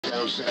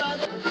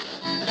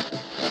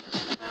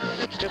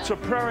It's A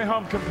Prairie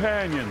Home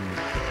Companion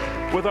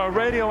with our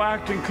radio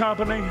acting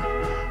company,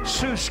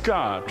 Sue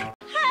Scott.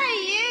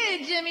 Hey,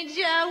 you, Jimmy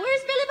Joe.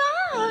 Where's Billy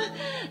Bob?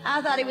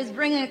 I thought he was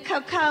bringing a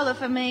Coca-Cola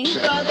for me.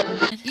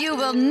 You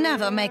will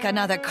never make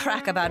another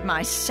crack about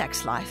my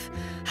sex life.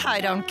 I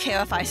don't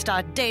care if I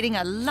start dating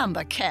a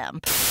lumber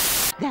camp.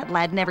 That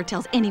lad never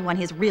tells anyone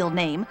his real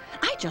name.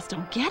 I just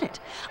don't get it.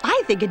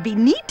 I think it'd be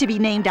neat to be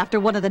named after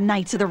one of the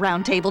Knights of the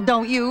Round Table,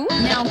 don't you?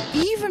 Now,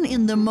 even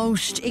in the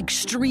most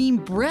extreme,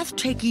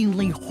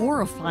 breathtakingly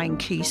horrifying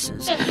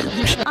cases...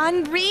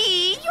 Henri,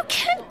 you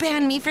can't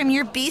ban me from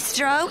your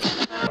bistro.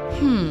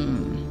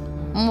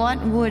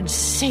 What would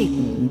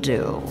Satan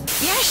do?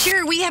 Yeah,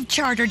 sure, we have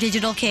Charter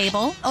digital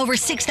cable. Over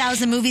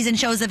 6,000 movies and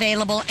shows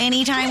available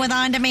anytime with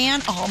On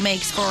Demand. All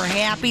makes for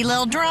happy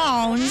little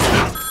drones.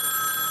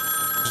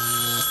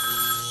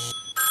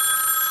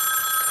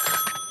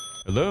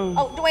 Hello?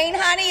 Oh, Dwayne,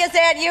 honey, is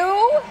that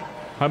you?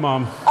 Hi,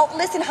 Mom. Oh,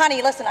 listen,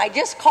 honey, listen. I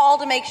just called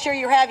to make sure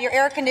you have your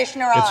air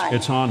conditioner on.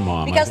 It's on,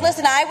 Mom. Because,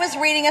 listen, I was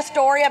reading a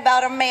story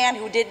about a man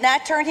who did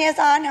not turn his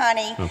on,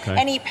 honey. Okay.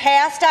 And he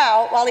passed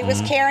out while he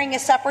was carrying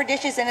his supper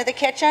dishes into the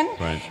kitchen.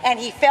 Right. And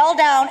he fell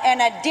down, and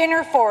a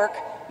dinner fork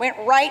went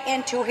right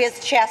into his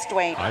chest,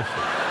 Dwayne. I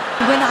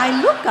see. When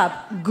I look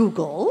up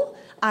Google,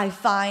 I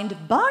find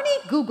Barney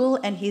Google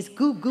and his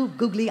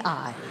googly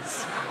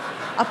eyes.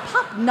 A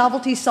pop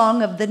novelty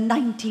song of the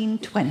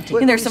 1920s.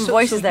 And there's some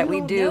voices that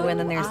we do, and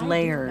then there's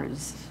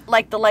layers.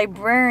 Like the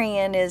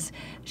librarian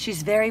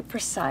she's very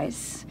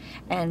precise,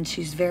 and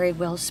she's very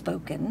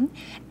well-spoken.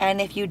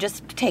 And if you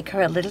just take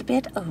her a little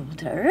bit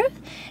older,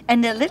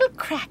 and a little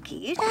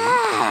cracky...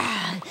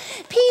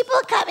 People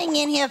coming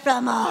in here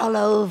from all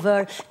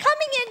over,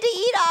 coming in to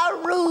eat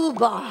our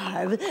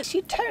rhubarb.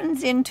 she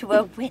turns into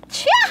a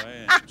witch.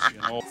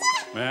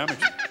 Ma'am,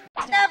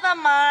 Never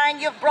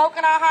mind. You've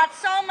broken our hearts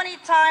so many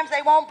times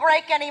they won't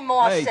break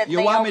anymore, Hey, Sydney,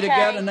 you want me to okay?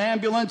 get an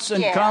ambulance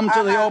and Yeah, come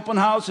to the open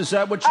house? Is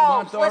that what you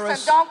want, Doris?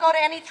 Listen, don't go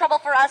to any trouble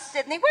for us,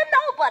 Sydney. We're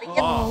nobody.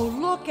 Oh,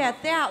 look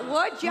at that,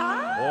 would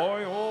ya?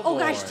 boy, oh, boy. Oh,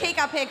 gosh, take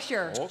a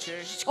picture.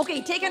 Okay.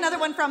 Okay, take another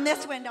one from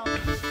this window.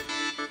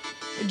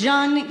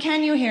 John,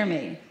 can you hear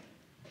me?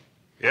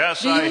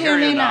 Yes, Do you I hear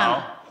me you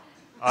now?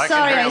 I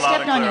Sorry, can hear I you loud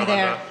stepped and on clear, you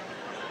there. Linda.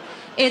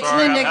 It's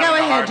Sorry, Linda. I'm Go having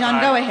a ahead, hard John.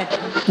 time. Go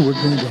ahead. We're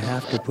going to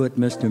have to put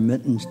Mr.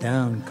 Mittens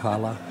down,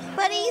 Carla.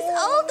 But he's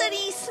old and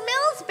he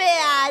smells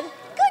bad.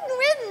 Good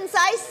riddance,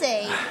 I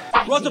say.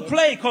 It was a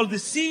play called The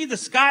Sea, the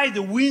Sky,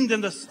 the Wind,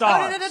 and the Oh,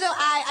 Stars. no.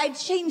 I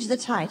changed the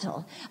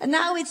title. And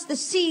now it's the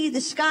sea,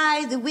 the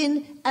sky, the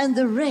wind, and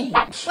the rain.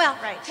 Well,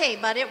 hey,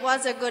 but it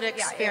was a good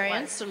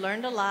experience.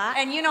 Learned a lot.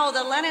 And you know,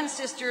 the Lennon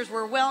sisters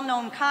were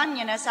well-known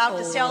communists out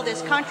to sell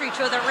this country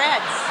to the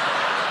Reds.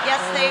 Yes,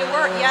 they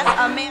were. Yes,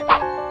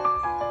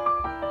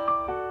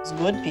 It's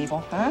good people,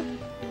 huh?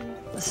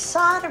 The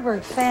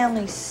Soderbergh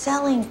family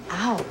selling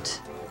out.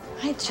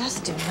 I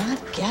just do not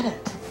get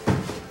it.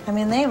 I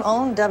mean, they've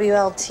owned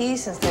WLT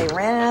since they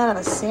ran it out of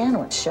a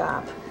sandwich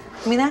shop.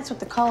 I mean, that's what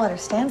the call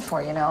letters stand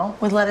for, you know,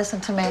 with lettuce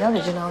and tomato.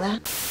 Did you know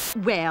that?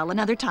 Well,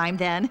 another time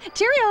then.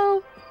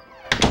 Cheerio.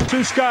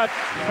 Sue Scott.